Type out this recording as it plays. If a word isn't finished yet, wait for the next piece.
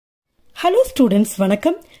Hello students,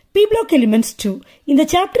 வணக்கம். P block elements 2 இந்த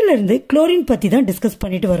சாப்டர்ல இருந்து குளோரின் பத்தி தான் டிஸ்கஸ்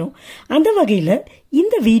பண்ணிட்டு வரோம். அந்த வகையில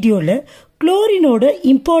இந்த வீடியோல குளோரினோட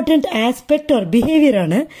important aspect R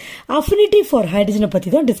பிஹேவியரான affinity for ஹைட்ரஜனை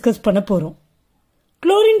பத்தி தான் டிஸ்கஸ் பண்ண போறோம்.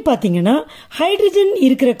 குளோரின் பாத்தீங்கன்னா ஹைட்ரஜன்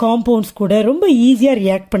இருக்கிற காம்பவுண்ட்ஸ் கூட ரொம்ப ஈஸியா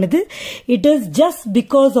ரியாக்ட் பண்ணுது. It is just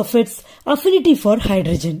because of it's affinity for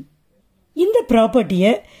hydrogen. இந்த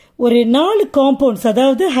ப்ராப்பர்ட்டியை ஒரு 4 காம்பவுண்ட்ஸ்,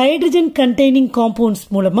 அதாவது ஹைட்ரஜன் கண்டெய்னிங் காம்பவுண்ட்ஸ்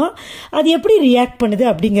மூலமா அது எப்படி ரியாக்ட் பண்ணுது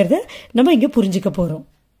அப்படிங்கறத நம்ம இங்க புரிஞ்சுக்க போறோம்.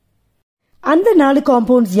 அந்த 4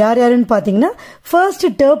 காம்பவுண்ட்ஸ் யார் யாருன்னு பாத்தீங்கன்னா, ஃபர்ஸ்ட்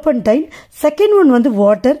டர்பன்டைன், செகண்ட் ஒன் வந்து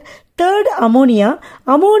வாட்டர், தேர்ட் அமோனியா.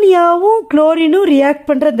 அமோனியாவும் குளோரினும் ரியாக்ட்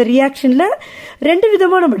பண்ற அந்த ரியாக்ஷன்ல 2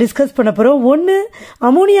 விதமா நம்ம டிஸ்கஸ் பண்ண போறோம். ஒன்னு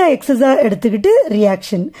அமோனியா எக்ஸஸா எடுத்துக்கிட்டு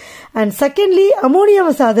ரியாக்ஷன், அண்ட் செகண்ட்லி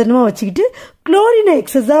அமோனியாவை சாதாரணமா வச்சுக்கிட்டு குளோரினை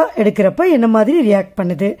எக்ஸஸா எடுக்கிறப்ப என்ன மாதிரி ரியாக்ட்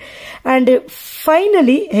பண்ணுது, அண்ட்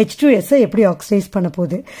ஃபைனலி H2S எப்படி ஆக்சிடைஸ் பண்ண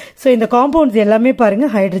போகுது. ஸோ இந்த காம்பவுண்ட்ஸ் எல்லாமே பாருங்க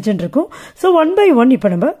ஹைட்ரஜன் இருக்கும். ஸோ 1 by 1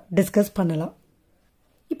 இப்போ நம்ம டிஸ்கஸ் பண்ணலாம்.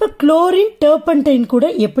 இப்போ குளோரின் டர்பன்டைன் கூட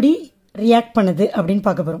எப்படி ரியாக்ட் பண்ணுது அப்படின்னு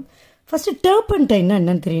பார்க்க போறோம். ஃபர்ஸ்ட் டர்பன்டைன்னா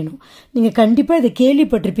என்னன்னு தெரியணும். நீங்க கண்டிப்பா இதை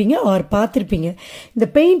கேள்விப்பட்டிருப்பீங்க ஆர் பார்த்திருப்பீங்க. இந்த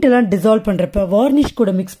பெயிண்ட் எல்லாம் டிசால்வ் பண்றப்ப, வார்னிஷ்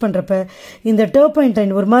கூட மிக்ஸ் பண்றப்ப இந்த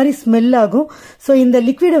டர்பன்டைன் ஒரு மாதிரி ஸ்மெல் ஆகும். ஸோ இந்த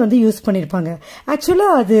லிக்விடை வந்து யூஸ் பண்ணிருப்பாங்க. ஆக்சுவலா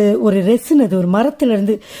அது ஒரு ரெசின், அது ஒரு மரத்துல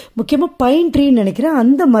இருந்து, முக்கியமா பைன் ட்ரீன்னு நினைக்கிறேன்,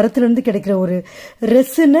 அந்த மரத்துல இருந்து கிடைக்கிற ஒரு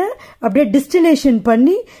ரெசினை அப்படியே டிஸ்டிலேஷன்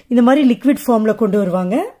பண்ணி இந்த மாதிரி லிக்விட் ஃபார்ம்ல கொண்டு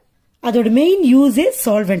வருவாங்க. அதோட மெயின் யூஸே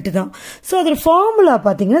சால்வெண்ட் தான். ஸோ அதோட ஃபார்முலா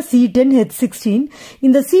பார்த்தீங்கன்னா C10H16.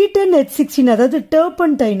 இந்த C10H16 அதாவது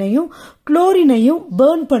டர்பன்டைனையும் குளோரினையும்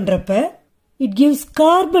பர்ன் பண்றப்ப it gives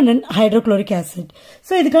carbon and hydrochloric acid.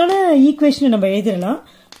 So இதுக்கான ஈக்குவேஷனை நம்ம எழுதிடலாம்.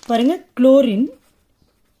 பாருங்க, chlorine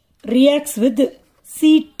reacts with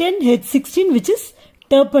C10H16 which is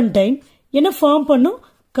turpentine. என்ன ஃபார்ம் பண்ணும்?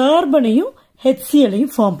 கார்பனையும்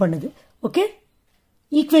HCl-ஐயும் ஃபார்ம் பண்ணுது. ஓகே,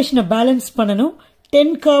 ஈக்குவேஷனை பேலன்ஸ் பண்ணணும்.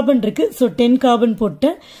 10 கார்பன் இருக்கு, ஸோ 10 கார்பன்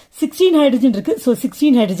போட்டேன். 16 ஹைட்ரஜன் இருக்கு, ஸோ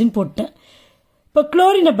 16 ஹைட்ரஜன் போட்டேன். இப்போ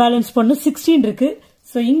குளோரினை பேலன்ஸ் பண்ணும். 16 இருக்கு,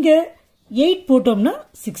 ஸோ இங்க 8 போட்டோம்னா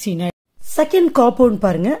 16. செகண்ட் காம்பவுண்ட்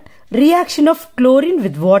பாருங்க, reaction of chlorine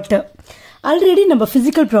with water. Already நம்ம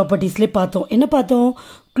பிசிக்கல் ப்ராப்பர்ட்டிஸ்ல பார்த்தோம். என்ன பார்த்தோம்?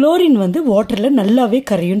 குளோரின் வந்து வாட்டர்ல நல்லாவே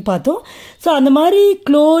கரையும் பார்த்தோம். ஸோ அந்த மாதிரி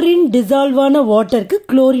குளோரின் டிசால்வ் ஆன வாட்டருக்கு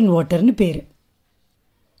குளோரின் வாட்டர்னு பேரு.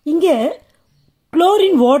 இங்க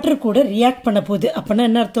குளோரின் வாட்டர் கூட ரியாக்ட் பண்ண போகுது. அப்படின்னா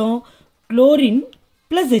என்ன அர்த்தம்? Chlorine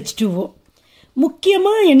plus H2O.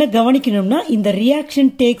 முக்கியமா என்ன கவனிக்கணும்னா, இந்த reaction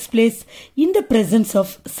takes place in the presence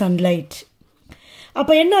of sunlight. அப்ப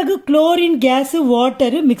என்ன ஆகும்? குளோரின் கேஸ்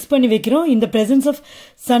வாட்டர் மிக்ஸ் பண்ணி வைக்கிறோம் இந்த பிரசன்ஸ் ஆஃப்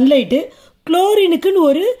சன்லைட். குளோரினுக்குன்னு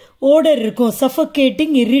ஒரு ஓடர் இருக்கும்,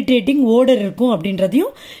 சஃபகேட்டிங் இரிட்டேட்டிங் ஓடர் இருக்கும்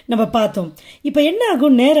அப்படின்றதையும் நம்ம பார்த்தோம். இப்ப என்ன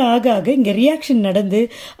ஆகும்? நேரம் ஆக ஆக இங்க ரியாக்ஷன் நடந்து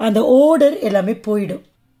அந்த ஓடர் எல்லாமே போயிடும்.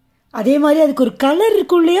 அதே மாதிரி அதுக்கு ஒரு கலர்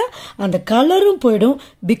இருக்கும் இல்லையா, அந்த கலரும் போயிடும்.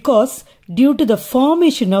 Because due to the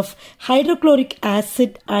formation of hydrochloric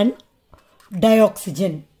acid and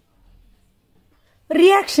டயோக்சிஜன்.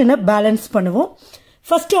 ரியாக்ஷனை பேலன்ஸ் பண்ணுவோம்.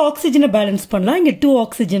 ஃபர்ஸ்ட் ஆக்சிஜனை பேலன்ஸ் பண்ணலாம். இங்க 2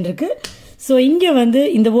 ஆக்சிஜன் இருக்கு, ஸோ இங்க வந்து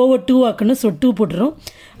இந்த ஓவர் 2 ஆக்கணும். ஸோ 2 போட்டுரும்.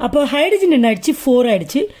 அப்போ ஹைட்ரஜன் என்ன ஆயிடுச்சு? 4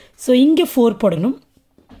 ஆயிடுச்சு. ஸோ இங்க 4 போடணும்.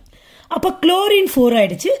 அப்போ குளோரின் 4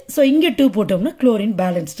 ஆயிடுச்சு. ஸோ இங்க 2 போட்டோம்னா குளோரின்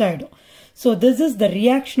பேலன்ஸ்ட் ஆயிடும். So this is the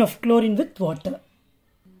reaction of chlorine with water.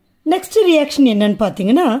 Next reaction என்னன்னு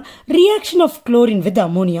பாத்தீங்கன்னா, reaction of chlorine with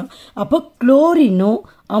ammonia. அப்போ குளோரினும்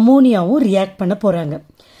அமோனியாவும் ரியாக்ட் பண்ண போறாங்க.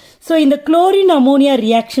 ஸோ இந்த குளோரின் அமோனியா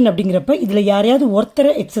ரியாக்ஷன் அப்படிங்கிறப்ப இதுல யாரையாவது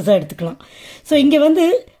ஒருத்தரை எக்ஸஸா எடுத்துக்கலாம். ஸோ இங்க வந்து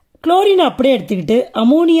குளோரினை அப்படியே எடுத்துக்கிட்டு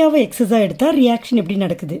அமோனியாவை எக்ஸஸா எடுத்தா ரியாக்ஷன் எப்படி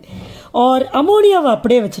நடக்குது, ஆர் அமோனியாவை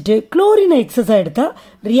அப்படியே வச்சுட்டு குளோரினை எக்ஸஸா எடுத்தா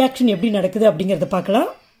ரியாக்ஷன் எப்படி நடக்குது அப்படிங்கறத பார்க்கலாம்.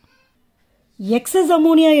 எக்ஸஸ்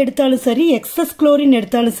அமோனியா எடுத்தாலும் சரி, எக்ஸஸ் குளோரின்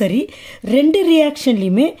எடுத்தாலும் சரி, 2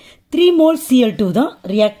 ரியாக்ஷன்லயுமே 3 மோல் Cl2 தான்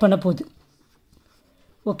ரியாக்ட் பண்ண போகுது.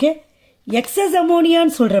 ஓகே, எக்ஸஸ்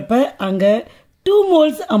அமோனியான்னு சொல்றப்ப அங்க 2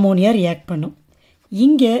 மோல்ஸ் அமோனியா ரியாக்ட் பண்ணும்.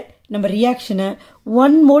 இங்க நம்ம ரியாக்ஷனை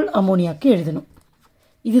 1 மோல் அமோனியாக்கு எழுதணும்.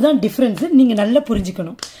 இதுதான் டிஃபரன்ஸ், நீங்க நல்லா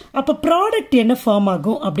புரிஞ்சுக்கணும். அப்ப ப்ராடக்ட் என்ன ஃபார்ம்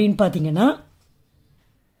ஆகும் அப்படின்னு பாத்தீங்கன்னா,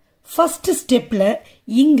 ஃபர்ஸ்ட் ஸ்டெப்ல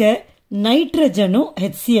இங்க நைட்ரஜனும்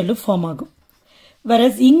HCl-ம் ஃபார்ம் ஆகும்.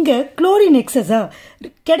 வரஸ் இங்க குளோரின் எக்ஸஸா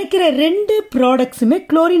கிடைக்கிற 2 ப்ராடக்ட்ஸுமே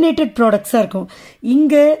குளோரினேட்டட் ப்ராடக்ட்ஸா இருக்கும்.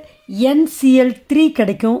 இங்க NCl3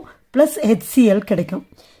 கிடைக்கும், பிளஸ் HCl கிடைக்கும்.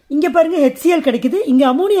 இங்க பாருங்க HCl கிடைக்குது, இங்க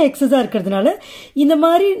அமோனியா எக்ஸஸா இருக்கிறதுனால இந்த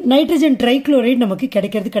மாதிரி நைட்ரஜன் ட்ரைக்ளோரைடு நமக்கு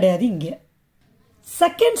கிடைக்கிறது கிடையாது. இங்க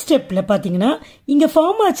செகண்ட் ஸ்டெப்ல பாத்தீங்கன்னா, இங்க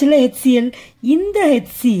ஃபார்ம் ஆச்சுல HCl, இந்த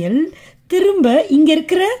HCl திரும்ப இங்க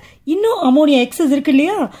இருக்கிற இன்னும் அமோனியா எக்ஸஸ் இருக்கு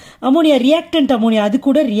இல்லையா, அமோனியா ரியாக்டன்ட் அமோனியா, அது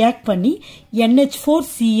கூட ரியாக்ட் பண்ணி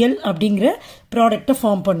NH4Cl அப்படிங்கிற ப்ராடக்டை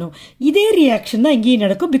ஃபார்ம் பண்ணும். இதே ரியாக்ஷன் தான் இங்கேயும்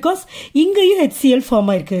நடக்கும், பிகாஸ் இங்கேயும் HCl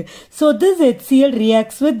ஃபார்ம் ஆயிருக்கு. So this HCl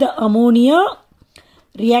reacts with ammonia,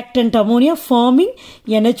 reactant ammonia forming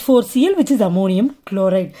NH4Cl which is ammonium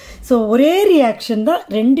chloride. So ஒரே ரியாக்ஷன் தான்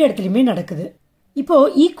ரெண்டு இடத்துலையுமே நடக்குது. இப்போ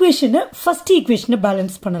ஈக்குவேஷனை ஃபர்ஸ்ட் ஈக்குவேஷனை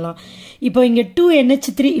பேலன்ஸ் பண்ணலாம். இப்போ இங்கே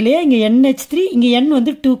 2NH3 இல்லையா, இங்கே NH3, இங்கே N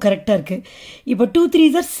வந்து 2 கரெக்டாக இருக்கு. இப்போ 2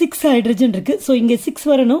 3s are 6 ஹைட்ரஜன் இருக்கு. ஸோ இங்கே 6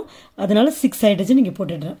 வரணும், அதனால 6 ஹைட்ரஜன் இங்கே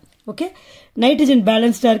போட்டுடுறேன். ஓகே, நைட்ரஜன்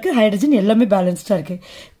பேலன்ஸ்டாக இருக்கு, ஹைட்ரஜன் எல்லாமே பேலன்ஸ்டாக இருக்கு.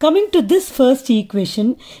 Coming to this first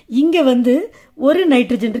equation, இங்கே வந்து ஒரு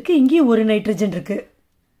நைட்ரஜன் இருக்கு, இங்கேயும் ஒரு நைட்ரஜன் இருக்கு.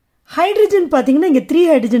 ஹைட்ரஜன் பார்த்தீங்கன்னா இங்கே 3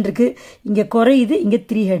 ஹைட்ரஜன் இருக்கு, இங்கே குறையுது, இங்கே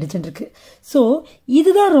 3 ஹைட்ரஜன் இருக்கு. ஸோ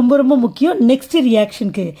இதுதான் ரொம்ப ரொம்ப முக்கியம் நெக்ஸ்ட்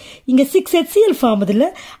ரியாக்ஷனுக்கு. இங்கே 6HCl ஃபார்ம் ஆகுதுல,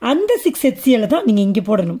 அந்த 6HCl தான் நீங்கள் இங்கே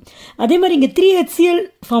போடணும். அதே மாதிரி இங்கே 3HCl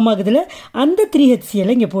ஃபார்ம் ஆகுதுல, அந்த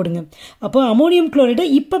 3HCl இங்கே போடுங்க. அப்போ அமோனியம் குளோரைடை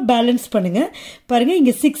இப்போ பேலன்ஸ் பண்ணுங்க. பாருங்க,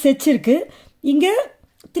 இங்கே 6H இருக்கு, இங்கே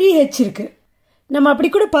 3H இருக்கு. நம்ம அப்படி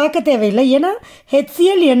கூட பார்க்க தேவையில்லை, ஏன்னா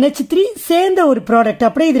HCl NH3 சேர்ந்த ஒரு ப்ராடக்ட்.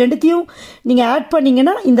 அப்படியே இது ரெண்டுத்தையும் நீங்கள் ஆட்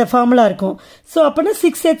பண்ணீங்கன்னா இந்த ஃபார்முலா இருக்கும். ஸோ அப்போனா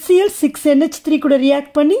 6HCl 6NH3 கூட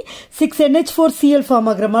ரியாக்ட் பண்ணி 6NH4Cl ஃபார்ம்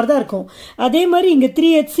ஆகுற மாதிரி தான் இருக்கும். அதே மாதிரி இங்கே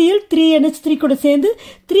 3HCl 3NH3 கூட சேர்ந்து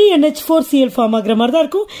 3NH4Cl ஃபார்ம் ஆகுற மாதிரி தான்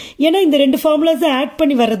இருக்கும். ஏன்னா இந்த ரெண்டு ஃபார்முலாஸை ஆட்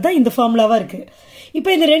பண்ணி வர்றது தான் இந்த ஃபார்முலாவாக இருக்குது.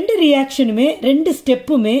 இப்போ இந்த ரெண்டு ரியாக்ஷனுமே, ரெண்டு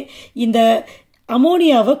ஸ்டெப்புமே இந்த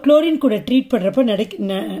அமோனியாவை குளோரின் கூட ட்ரீட் பண்ணுறப்ப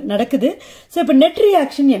நடக்குது. ஸோ இப்போ நெட்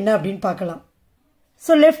ரியாக்ஷன் என்ன அப்படின்னு பார்க்கலாம்.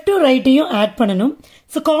 ஸோ லெஃப்ட்டும் ரைட்டையும் ஆட் பண்ணணும்.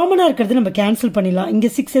 ஸோ காமனாக இருக்கிறது நம்ம கேன்சல் பண்ணிடலாம். இங்கே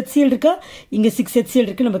 6HCl இருக்கா, இங்கே 6HCl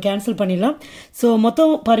இருக்குது, நம்ம கேன்சல் பண்ணிடலாம். ஸோ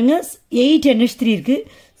மொத்தம் பாருங்கள் 8NH3 இருக்குது.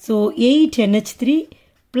 ஸோ 8NH3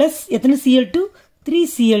 ப்ளஸ் எத்தனை Cl2,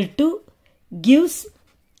 3Cl2 gives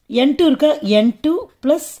N2 இருக்கா, N2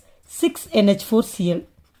 plus 6NH4Cl.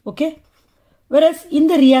 Okay, whereas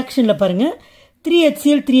இந்த ரியாக்ஷனில் பாருங்கள்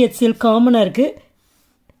 3HCl காமனாக இருக்குது,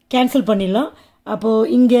 கேன்சல் பண்ணிடலாம். அப்போது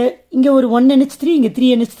இங்கே ஒரு 1NH3, இங்கே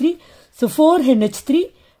 3NH3. So 4NH3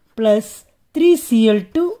 plus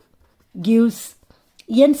 3Cl2 gives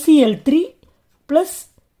NCl3 plus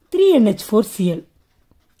 3NH4Cl.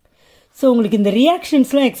 So உங்களுக்கு இந்த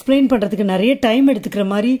ரியாக்ஷன்ஸ்லாம் எக்ஸ்பிளைன் பண்ணுறதுக்கு நிறைய டைம் எடுத்துக்கிற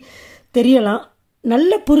மாதிரி தெரியலாம்.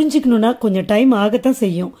 நல்லா புரிஞ்சுக்கணுன்னா கொஞ்சம் டைம் ஆகத்தான்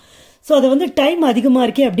செய்யும். ஸோ அதை வந்து டைம் அதிகமாக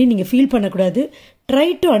இருக்கே அப்படின்னு நீங்கள் ஃபீல் பண்ணக்கூடாது. Try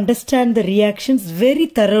to understand the reactions very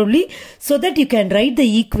தரோலி so that you can write the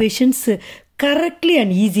equations correctly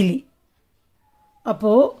and easily.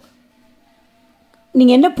 அப்போது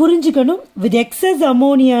நீங்கள் என்ன புரிஞ்சுக்கணும், வித் எக்ஸஸ்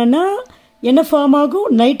அமோனியானா என்ன ஃபார்ம் ஆகும்,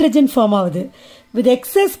 நைட்ரஜன் ஃபார்ம் ஆகுது. வித்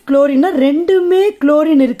எக்ஸஸ் குளோரின்னா ரெண்டுமே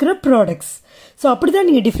குளோரின் இருக்கிற ப்ராடக்ட்ஸ். ஸோ அப்படி தான்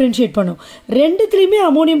நீங்கள் டிஃப்ரென்ஷியேட் பண்ணும். ரெண்டுத்துலேயுமே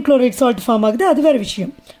அமோனியம் குளோரைட் சால்ட் ஃபார்ம் ஆகுது, அது வேறு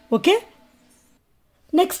விஷயம். ஓகே,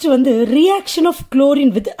 நெக்ஸ்ட் வந்து reaction of chlorine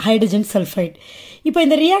with hydrogen sulphide. இப்போ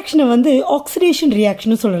இந்த ரியாக்ஷனை வந்து ஆக்சிடேஷன்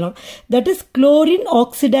ரியாக்ஷன் சொல்லலாம். That is chlorine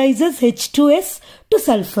oxidises H2S to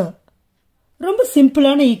sulphur. ரொம்ப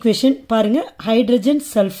சிம்பிளான ஈக்குவேஷன் பாருங்க. Hydrogen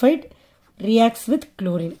sulphide reacts with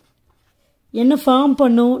chlorine. என்ன ஃபார்ம்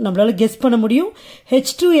பண்ணும் நம்மளால கெஸ் பண்ண முடியும்.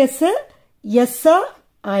 H2S எஸ்ஸா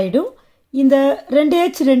ஆயிடும். இந்த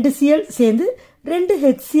 2H 2Cl சேர்ந்து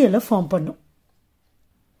 2HCl ஃபார்ம் பண்ணும்.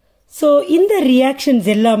 ஸோ இந்த ரியாக்ஷன்ஸ்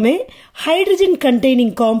எல்லாமே ஹைட்ரஜன்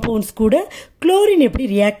கண்டெய்னிங் காம்பவுண்ட்ஸ் கூட குளோரின் எப்படி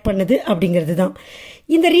ரியாக்ட் பண்ணுது அப்படிங்கிறது தான்.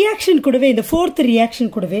 இந்த ரியாக்ஷன் கூடவே, இந்த ஃபோர்த்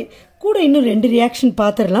ரியாக்ஷன் கூடவே கூட இன்னும் 2 ரியாக்ஷன்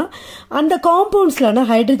பார்த்துடலாம். அந்த காம்பவுண்ட்ஸ்லான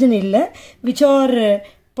ஹைட்ரஜன் இல்லை, which are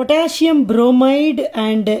potassium bromide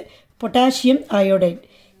and potassium iodide.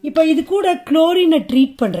 இப்போ இது கூட குளோரினை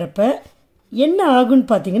ட்ரீட் பண்ணுறப்ப என்ன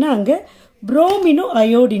ஆகுன்னு பார்த்தீங்கன்னா, அங்கே புரோமினும்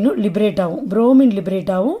அயோடினும் லிபரேட் ஆகும். புரோமின்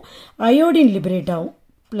லிபரேட் ஆகும், அயோடின் லிபரேட் ஆகும்.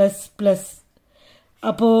 Plus plus.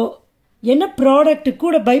 அப்போது என்ன ப்ராடக்ட்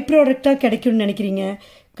கூட பை ப்ராடக்டாக கிடைக்கும்னு நினைக்கிறீங்க?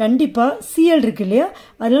 கண்டிப்பாக Cl இருக்கு இல்லையா,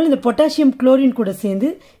 அதனால இந்த பொட்டாசியம் குளோரின் கூட சேர்ந்து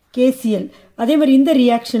KCl. அதே மாதிரி இந்த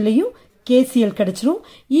ரியாக்ஷன்லையும் KCl கிடைச்சிரும்.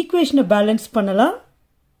 ஈக்குவேஷனை பேலன்ஸ் பண்ணலாம்.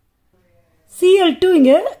 Cl2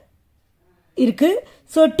 இங்கே இருக்குது.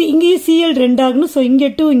 ஸோ இங்கேயும் Cl 2 ஆகணும். ஸோ இங்கே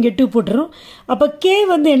 2 இங்கே 2 போட்டுரும். அப்போ K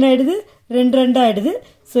வந்து என்ன ஆயிடுது, 2 2 ஆயிடுது.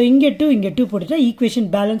 ஸோ இங்கே 2 போட்டுட்டா ஈக்குவேஷன்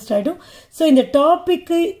பேலன்ஸ்ட் ஆகிடும். ஸோ இந்த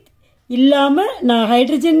டாபிக்கு இல்லாமல் நான்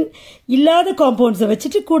ஹைட்ரஜன் இல்லாத காம்பவுண்ட்ஸை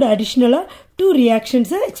வச்சுட்டு கூட அடிஷ்னலாக 2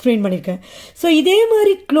 ரியாக்ஷன்ஸை எக்ஸ்பிளைன் பண்ணியிருக்கேன். ஸோ இதே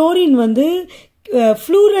மாதிரி குளோரின் வந்து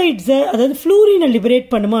ஃப்ளூரைட்ஸை, அதாவது ஃப்ளூரினை லிபரேட்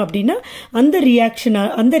பண்ணுமா அப்படின்னா அந்த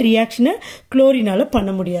ரியாக்ஷனை குளோரினால்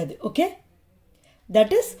பண்ண முடியாது. Okay,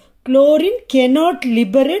 that is chlorine cannot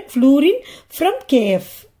liberate fluorine from KF.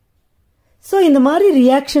 So இந்த மாதிரி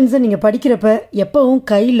ரியாக்ஷன்ஸை நீங்கள் படிக்கிறப்ப எப்பவும்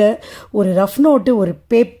கையில் ஒரு ரஃப் நோட்டு,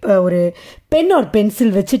 ஒரு பென் ஆர்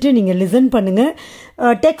பென்சில் வச்சுட்டு நீங்கள் லிசன் பண்ணுங்கள்.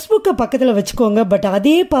 டெக்ஸ்ட் புக்கை பக்கத்தில் வச்சுக்கோங்க. பட்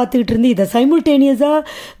அதே பார்த்துக்கிட்டு இருந்து இதை சைமுல்டேனியஸாக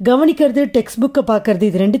கவனிக்கிறது, டெக்ஸ்ட் புக்கை பார்க்கறது,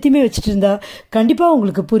 இது ரெண்டுத்தையுமே வச்சுட்டு இருந்தா கண்டிப்பாக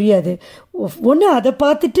உங்களுக்கு புரியாது. ஒன்று அதை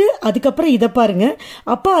பார்த்துட்டு அதுக்கப்புறம் இதை பாருங்கள்,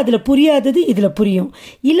 அப்போ அதில் புரியாதது இதில் புரியும்.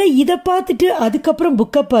 இல்லை இதை பார்த்துட்டு அதுக்கப்புறம்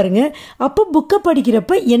புக்கை பாருங்கள், அப்போ புக்கை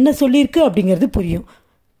படிக்கிறப்ப என்ன சொல்லியிருக்கு அப்படிங்கிறது புரியும்.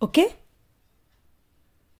 ஓகே.